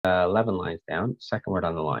11 lines down, second word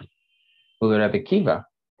on the line. Rabbi Kiva,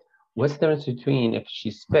 what's the difference between if she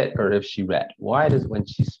spit or if she read? Why does when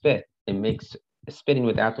she spit, it makes spitting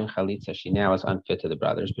without doing chalitza, she now is unfit to the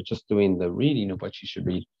brothers, but just doing the reading of what she should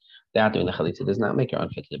read without doing the chalitza does not make her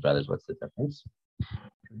unfit to the brothers. What's the difference?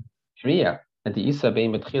 Kriya, and the Isa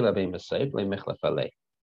bein betchila bein b'seif le michlef alei.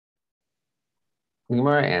 The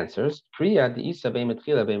Gemara answers, Kriya, the Isa bein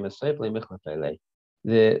betchila bein b'seif le michlef alei.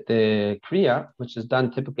 The Kriya, which is done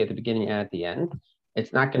typically at the beginning and at the end,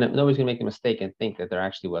 nobody's gonna make a mistake and think that there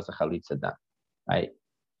actually was a chalitza done, right?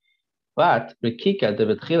 But Rikika, the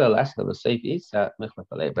betchila lesta b'seif Isa michlef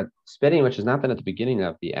alei. But spitting, which is not done at the beginning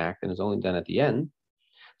of the act and is only done at the end,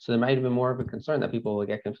 so there might have been more of a concern that people will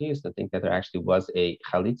get confused and think that there actually was a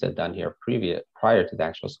chalitza done here prior to the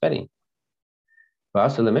actual spitting.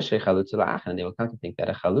 And they will come to think that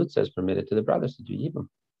a chalitza is permitted to the brothers to do yibum.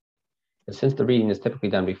 And since the reading is typically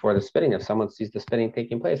done before the spitting, if someone sees the spitting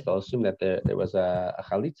taking place, they'll assume that there was a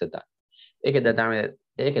chalitza done.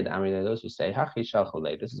 Those who say,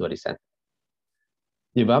 this is what he sent.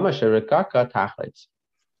 Yivama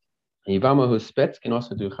who spits can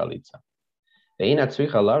also do chalitza. So she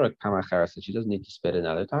doesn't need to spit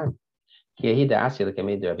another time.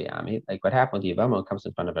 Like what happened to Yivama comes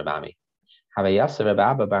in front of Rabami. Rabbi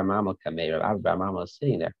is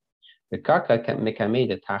sitting there.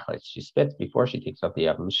 She spits before she takes off the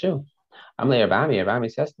Yavam shoe. Rabami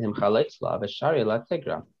says to him,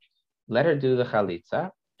 let her do the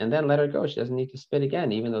chalitza and then let her go. She doesn't need to spit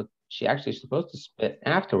again, even though she actually is supposed to spit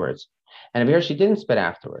afterwards. And over here she didn't spit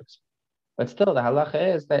afterwards. But still, the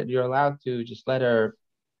halacha is that you're allowed to just let her.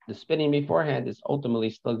 The spitting beforehand is ultimately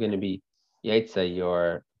still going to be yaitza,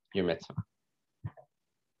 your mitzvah.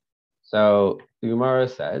 So the Gemara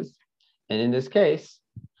says, and in this case,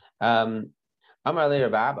 Amar le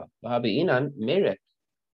Rabba, Vahabi Inan Merik.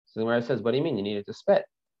 So the Gemara says, what do you mean you needed to spit?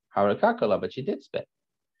 Harakakala, but she did spit.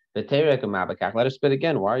 The Terek Mabakak, let her spit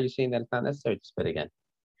again. Why are you saying that it's not necessary to spit again?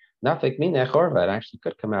 Nafik mina chorva, it actually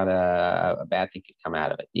could come out, a bad thing could come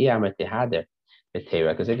out of it.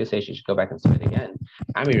 Because if you say she should go back and spit again,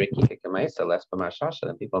 then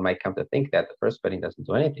people might come to think that the first spitting doesn't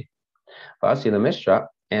do anything.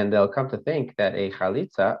 And they'll come to think that a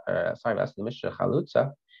chalitza, and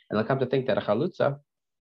they'll come to think that a chalutza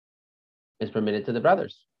is permitted to the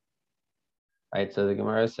brothers. Right? So the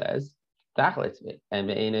Gemara says, and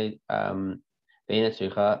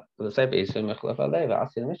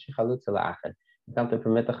come to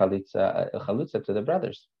permit the chalutza to the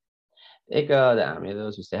brothers.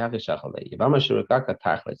 Those who say Yivama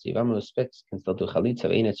spits can still do chalitza.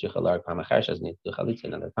 Doesn't need to do chalitza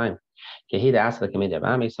another time.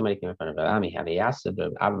 Somebody came in front of Rabami.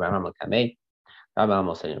 Rabbi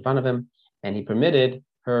was sitting in front of him, and he permitted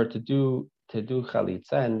her to do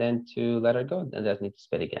chalitza and then to let her go and doesn't need to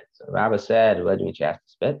spit again. So Rabbi said, "What do you mean she has to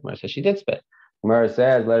spit?" Gemara says she did spit. Gemara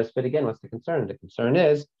says, "Let her spit again." What's the concern? The concern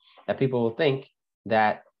is that people will think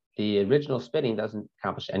that the original spitting doesn't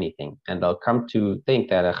accomplish anything, and they'll come to think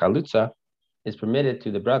that a chalitza is permitted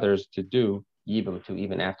to the brothers to do yibum to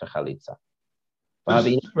even after chalitza.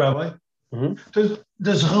 Rabbi,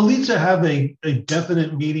 does chalitza have a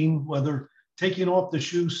definite meaning, whether taking off the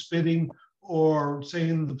shoe, spitting, or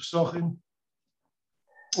saying the psochim,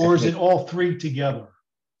 or is it all three together?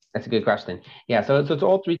 That's a good question. Yeah, so it's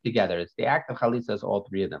all three together. It's the act of chalitza is all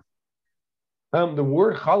three of them. The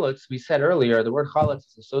word chalitz, we said earlier, the word chalitz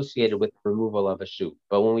is associated with the removal of a shoe.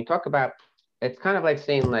 But when we talk about, it's kind of like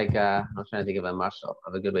saying I'm trying to think of a mashal,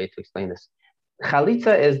 of a good way to explain this.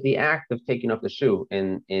 Chalitza is the act of taking off the shoe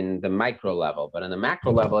in the micro level, but in the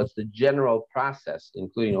macro level, it's the general process,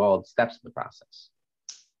 including all the steps of the process.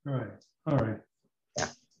 All right. Yeah.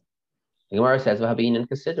 The Gemara says, and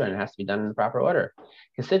it has to be done in the proper order.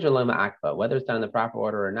 Whether it's done in the proper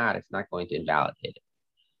order or not, it's not going to invalidate it.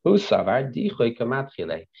 He thought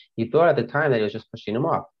at the time that he was just pushing him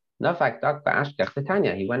off. He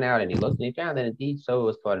went out and he looked and he found that indeed so it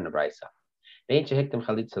was taught in the Brisa.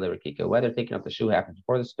 Whether taking off the shoe happens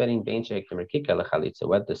before the spitting,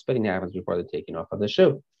 whether the spitting happens before the taking off of the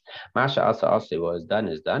shoe. Masha also what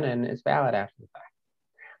is done and it's valid after the fact.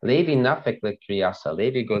 Levi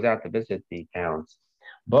goes out to visit the towns.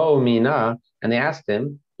 And they asked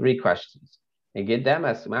him 3 questions. A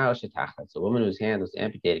woman whose hand was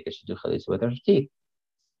amputated because she do chalitza with her teeth.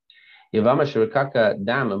 What's the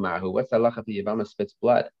halacha for Yavama spits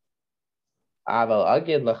blood? How will I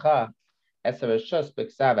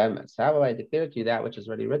declare to you that which is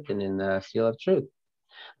already written in the seal of truth?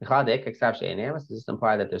 Does this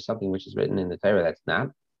imply that there's something which is written in the Torah that's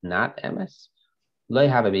not emes?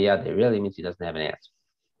 It really means he doesn't have an answer.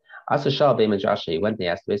 Asa Shah Bema Joshua, he went and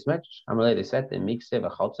asked the base medrash. Amalei, they said, Mikse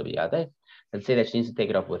v'chaltza b'yadeh. Doesn't say that she needs to take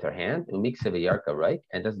it off with her hand. Umikse v'yarka right,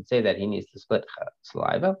 and doesn't say that he needs to split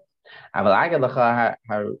saliva. Aval agad l'cha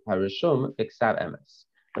harishum b'ksav emes.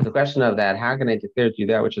 But the question of that, how can I declare to you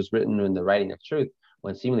that which is written in the writing of truth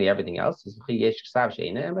when seemingly everything else is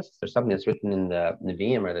there's something that's written in the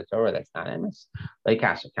Nevi'im or the Torah that's not emes. Like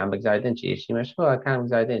kasha, kam b'gzardin she'eshi meshvua, kam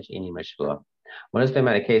b'gzardin she'eni meshvua. When is there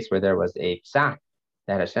a case where there was a psak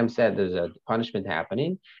that Hashem said there's a punishment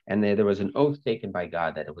happening, and there was an oath taken by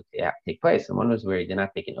God that it would take place, and one was where he did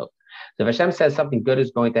not take an oath. So if Hashem says something good is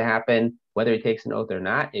going to happen, whether he takes an oath or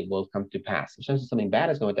not, it will come to pass. If Hashem says something bad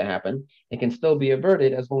is going to happen, it can still be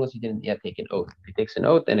averted as long as he didn't yet take an oath. If he takes an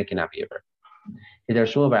oath, then it cannot be averted. How do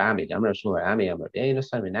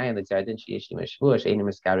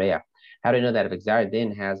you know that if Gzar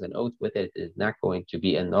Din has an oath with it, it is not going to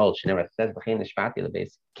be annulled? She never says, therefore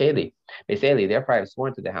I have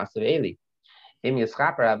sworn to the house of Eli. That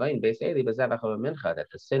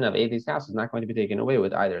the sin of Eli's house is not going to be taken away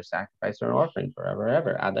with either a sacrifice or an offering forever,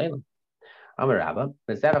 ever. It's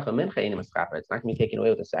not going to be taken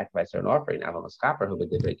away with a sacrifice or an offering,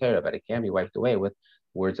 but it can be wiped away with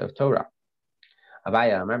words of Torah.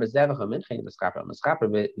 Abaya, remember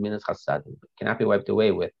cannot be wiped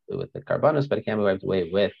away with the karbanos, but it can be wiped away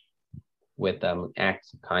with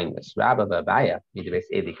acts of kindness. Rabba Abaya,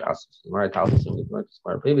 Gemara tells us in the Gemara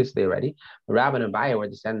previously already. Rabba and Abaya were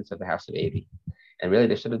descendants of the house of Eli, and really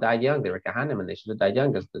they should have died young. They were Kahanim, and they should have died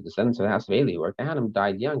young because the descendants of the house of Eli were Kahanim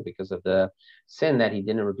died young because of the sin that he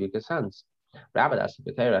didn't rebuke his sons. Rabba,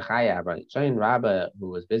 who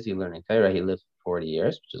was busy learning Torah, he lived 40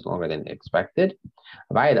 years, which is longer than expected.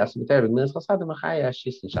 He lived 60 years.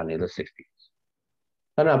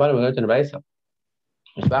 We're going to the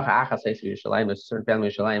There's a certain family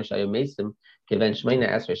of Yerushalayim,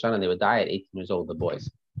 they would die at 18 years old, the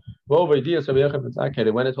boys. They went and told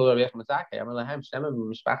Rabbi Yechon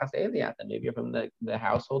Mitzakeh, maybe you're from the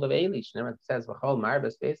household of Eli. It says,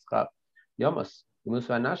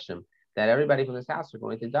 that everybody from this house are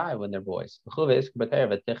going to die when they're boys. Golden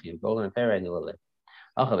and Pharaoh, and you will live.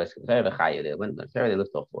 They went to Pharaoh, they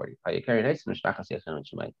lived till 40.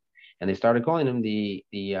 And they started calling him the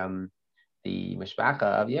Mishpacha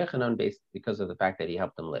of Yechanan based because of the fact that he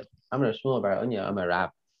helped them live. Amar Shmuel bar Unya, Amar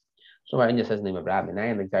Rab. Shmuel bar Unya says the name of Rab. How do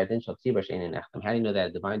you know that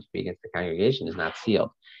a divine decree against the congregation is not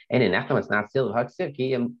sealed? And in Nechem, it's not sealed.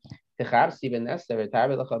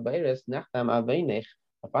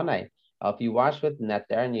 If you wash with net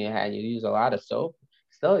there and you use a lot of soap,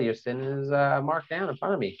 still your sin is marked down in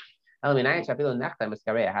front of me. How do you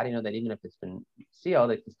know that even if it's been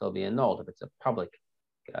sealed, it can still be annulled if it's a public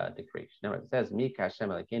decree? It says, who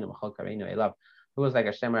is like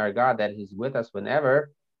Hashem our God that He's with us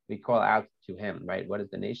whenever we call out to Him, right? What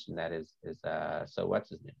is the nation that is so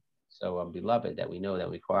what's His name? So beloved, that we know that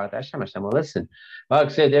we call out to Hashem, Hashem will listen.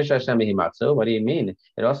 What do you mean?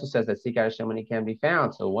 It also says that seek out Hashem when He can be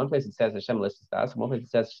found. So one place it says Hashem listens to us, and one place it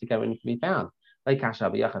says seek out when He can be found. Like Kasha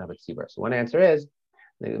So one answer is,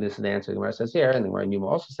 this is the answer the Gemara says here, and the Gemara Yuma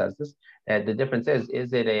also says this, that the difference is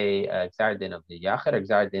it a Gzar Din of the Yachid or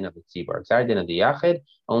Gzar Din of the Tzibur? Gzar Din of the Yachid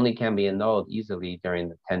only can be annulled easily during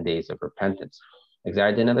the 10 days of repentance.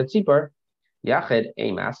 Gzar Din of the Tzibur, Yachid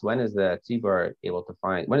Emas, when is the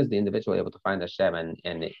individual able to find Hashem and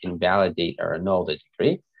invalidate or annul the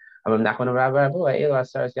decree? That's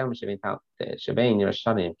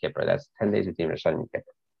 10 days between Rosh Hashanah and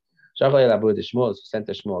Kippur. Shmuel sent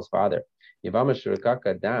to Shmuel's father. Yavama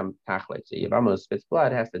Shurikaka Dam Tachlet. So Yavama spits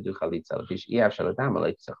blood has to do Chalitza. Because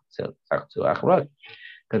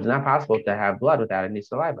it's not possible to have blood without any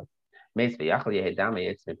saliva.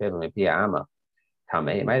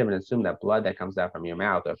 It might have been assumed that blood that comes out from your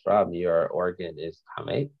mouth or from your organ is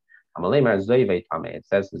Tameh. It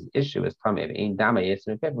says his issue is Tameh.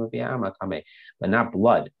 But not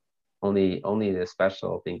blood. Only the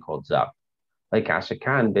special thing called Zav. Like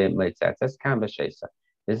Ashakan bin Leitzatz Kan B'Sheisa.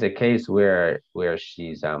 This is a case where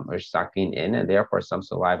she's sucking in, and therefore some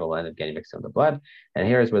saliva will end up getting mixed with the blood. And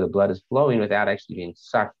here is where the blood is flowing without actually being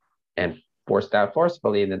sucked and forced out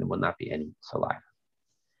forcefully, and then there will not be any saliva.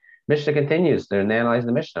 Mishnah continues. They're analyzing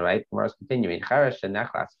the Mishnah, right? Gemara is continuing. A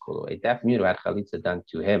deaf mute who had chalitza done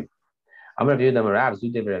to him. Amar V'Yehuda Marav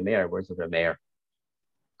Zudiv Rameir, words of Rameir.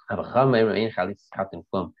 And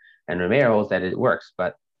Rameir holds that it works,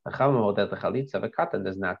 but the Chachamim hold that the chalitza of a katan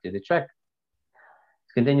does not do the trick.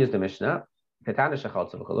 Continues the Mishnah. Amar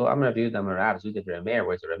V'Yehuda Marav Zudiv Rameir,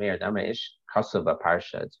 words of Rameir. Damar Ish Kasava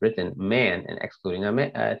Parsha. It's written man and excluding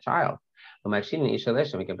a child. We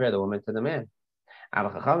compare the woman to the man.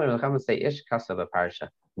 Say Ish Kasava Parsha.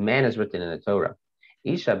 Man is written in the Torah.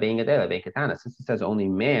 Isha being a dela, being katana. Since it says only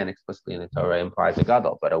man explicitly in the Torah implies a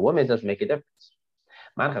gadol, but a woman doesn't make a difference.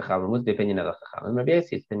 Man chacham, what's the opinion of the chacham? Rabbi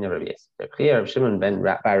Yossi, it's opinion of Rabbi Yossi. Rabbi Chia, Rabbi Shimon ben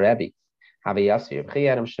Bar Rabbi, Rabbi Yossi, Rabbi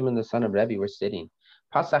Chia, Rabbi Shimon the son of Rabbi were sitting.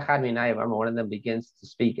 Pasach had minayav, one of them begins to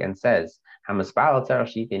speak and says, "Hamaspal tzarach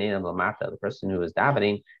shitin einam lamata." The person who is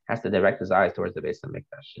davening has to direct his eyes towards the base of the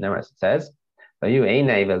mikdash. And then as it says, "Vayu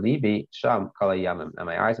einay v'libi sham kol hayamim," and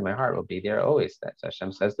my eyes and my heart will be there always. That's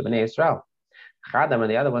Hashem says to Bnei Yisrael. Chadam,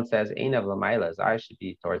 and the other one says, "Einav l'mayla," his eyes should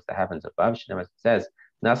be towards the heavens above. Shem, as it says,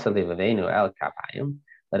 "Nasa livavenu el kapayim."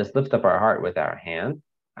 Let us lift up our heart with our hand.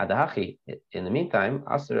 Adahachi. In the meantime,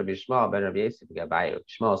 Asar Rabbi Shmuel ben Rabbi Yossi v'Gabayu.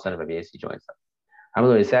 Shmuel son of Rabbi Yossi joins us.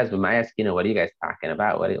 Amalur says, "But my askina, what are you guys talking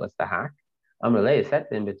about? What's the hack?" Amalei said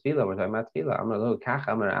to him, "Betfila, we're talking about tefillah." Amalur kach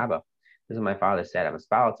amar Abba. This is what my father said. I'm a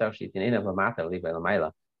spal tzarach shitin of lamata liba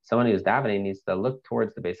lamayla. Someone who's davening needs to look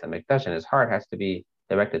towards the base of mikdash, and his heart has to be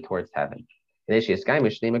directed towards heaven. You have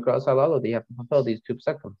to fulfill these two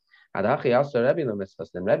psukim. Adachi also Rebbe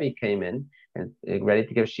Then Rebbe came in and ready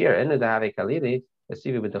to give shir. They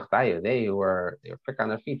were quick on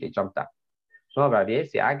their feet. They jumped up.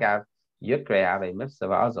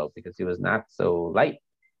 Because he was not so light.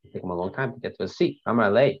 It took him a long time to get to his seat. So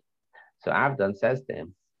Avdan says to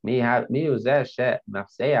him, who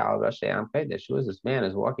is this man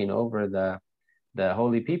is walking over the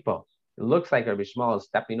holy people? It looks like Rabbi Shmuel is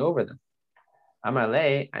stepping over them.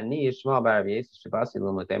 Amalei, Ani Yishmael bar Rabbi Yossi Shabasi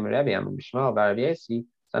Lumotem Rebbe. I'm Yishmael bar Rabbi Yossi,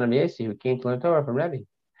 son of Yossi, who came to learn Torah from Rebbe.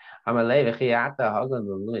 Amalei v'chiyata haglan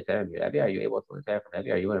l'lumitem Rebbe. Are you able to learn Torah from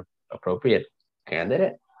Rebbe? Are you an appropriate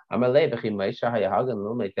candidate? Amalei v'chi Moshe hayahaglan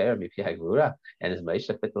l'lumitem Rebbe Hagvura. And is Moshe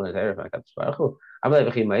fit to learn Torah from Hakadosh Baruch Hu? Amalei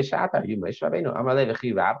v'chi Moshe ata. Are you Moshe Rabbeinu? Amalei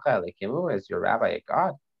v'chi Rabcha lekimu. Is your rabbi a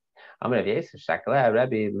god? Amalei v'yesef shakla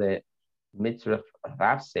Rebbe le mitzraf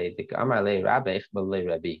vavse. Amalei Rabbi ichbalei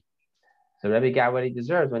Rebbe. So Rebbe got what he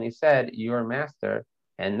deserves when he said, "Your master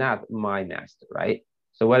and not my master," right?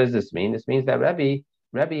 So what does this mean? This means that Rebbe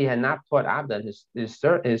had not taught Abdan, his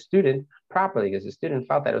student, properly, because the student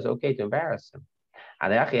felt that it was okay to embarrass him. So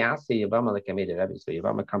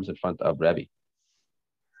Yavama comes in front of Rebbe.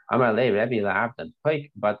 Amar le Rebbe la Abdan,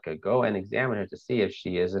 Batka, go and examine her to see if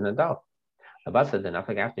she is an adult. After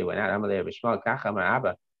he went out, Amar le Bishmal Kach Amar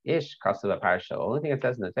Abba, Ish Kasava Parsha. The only thing it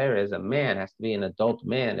says in the Torah is a man has to be an adult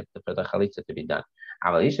man for the chalitza to be done.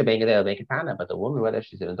 But the woman, whether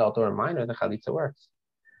she's an adult or a minor, the chalitza works.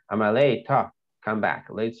 Amalei ta, come back.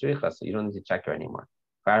 So you don't need to check her anymore.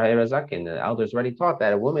 The elders already taught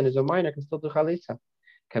that a woman is a minor can still do chalitza.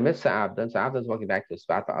 Kamissa Abdan, so Abdan's walking back to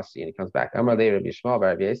Svata Asi and he comes back. Amalei Rabbi Shmuel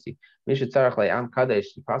Rabbi Yossi, Mishu Tzarach le'am kadesh,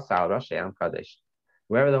 Pasal Rashi am kadesh.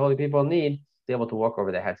 Wherever the holy people need, be able to walk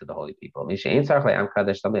over the heads of the holy people. Something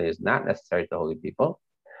that is not necessary to the holy people.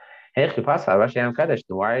 Why are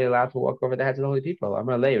you allowed to walk over the heads of the holy people?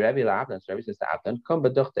 Rebbe says to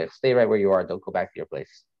Abdan, stay right where you are, don't go back to your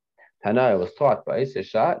place. Tana was taught by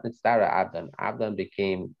Isisha, Nitzara Abdan. Abdan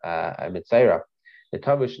became a Mitzayra. The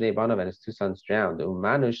Tavush Nebanav and his two sons drowned.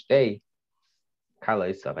 Umanush Day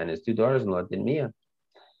Kalaisav and his two daughters-in-law Dinmiya.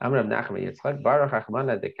 Amrav Nachman Yitzchak Baruch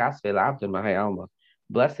Achmana de Kasvel Abdan Mahai Alma.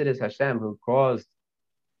 Blessed is Hashem who caused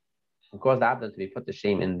Abdan to be put to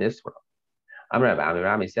shame in this world. Amar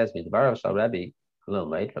Rami says, from the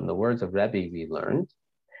words of Rebbe we learned,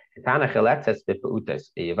 a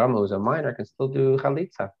Yavam who's a minor can still do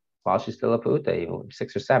chalitza while she's still a peuta, even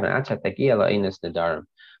 6 or 7.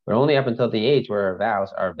 But only up until the age where her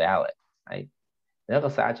vows are valid. Right? Now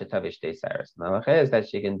is that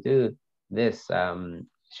she can do this.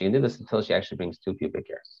 She can do this until she actually brings 2 pubic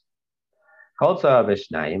hairs. It says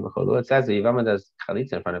that Yavama does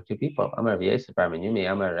chalitza in front of 2 people. Amar Yosef Bar Menyumi,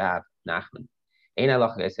 Amar Rav Nachman. Ein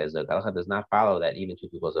halacha says the halacha does not follow that even 2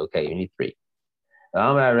 people is okay. You need 3.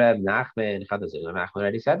 Amar Rav Nachman, Nachman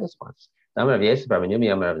already said this once. Amar Yosef Bar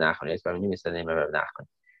Menyumi, Amar Rav Nachman. Yosef Bar Menyumi said the name of Rav Nachman.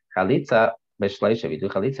 Chalitza b'shleisha. We do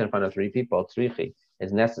chalitza in front of 3 people. Tzrichi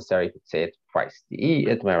is necessary to say it twice.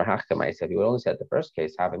 If you would only say it the first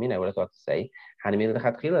case, I would have thought to say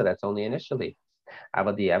that's only initially. But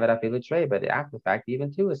after the fact,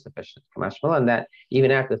 even 2 is sufficient. And that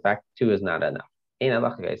even after the fact, 2 is not enough. Ein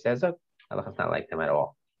halacha says halacha is not like them at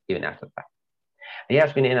all, even after the fact.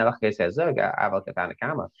 If we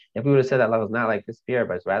would have said that halacha is not like this here,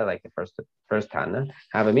 but it's rather like the first Tana,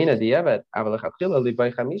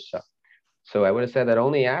 so I would have said that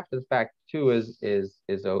only after the fact 2 is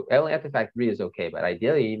only after the fact 3 is okay, but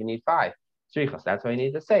ideally you even need 5. That's why you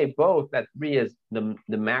need to say both that 3 is the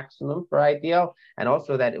maximum for ideal, and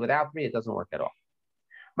also that without 3 it doesn't work at all.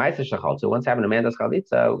 So once having a man does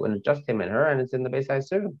chalitza, when it's just him and her, and it's in the Beis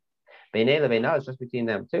HaYisurim. Beinei lebeina is just between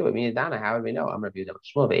them two. I mean, Dana, how would we know? I'm reviewing them.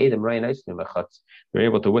 Shmuel ve'edim rei noisnim b'chutz. We're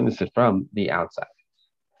able to witness it from the outside.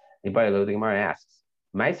 The Gemara asks,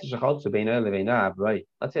 let's say the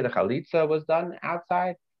chalitza was done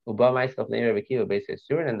outside, and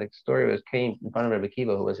the story came in front of Rebbe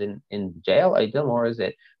Kiva, who was in jail, or is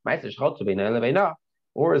it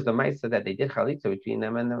or is the Maisa that they did chalitza between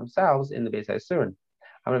them and themselves in the Beis HaSurin?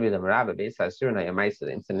 I'm going to be the Rabbi Beis HaSurin.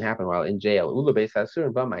 The incident happened while in jail. Ula Beis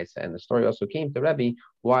HaSurin ba Maisa, and the story also came to Rebbe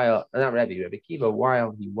Rebbe Kiva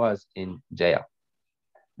while he was in jail.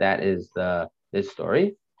 That is this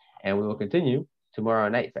story, and we will continue tomorrow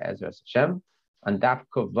night for Ezra Hashem on Daf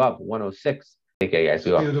Kuf Vav 106. Take care, guys.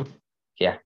 We all. Yeah.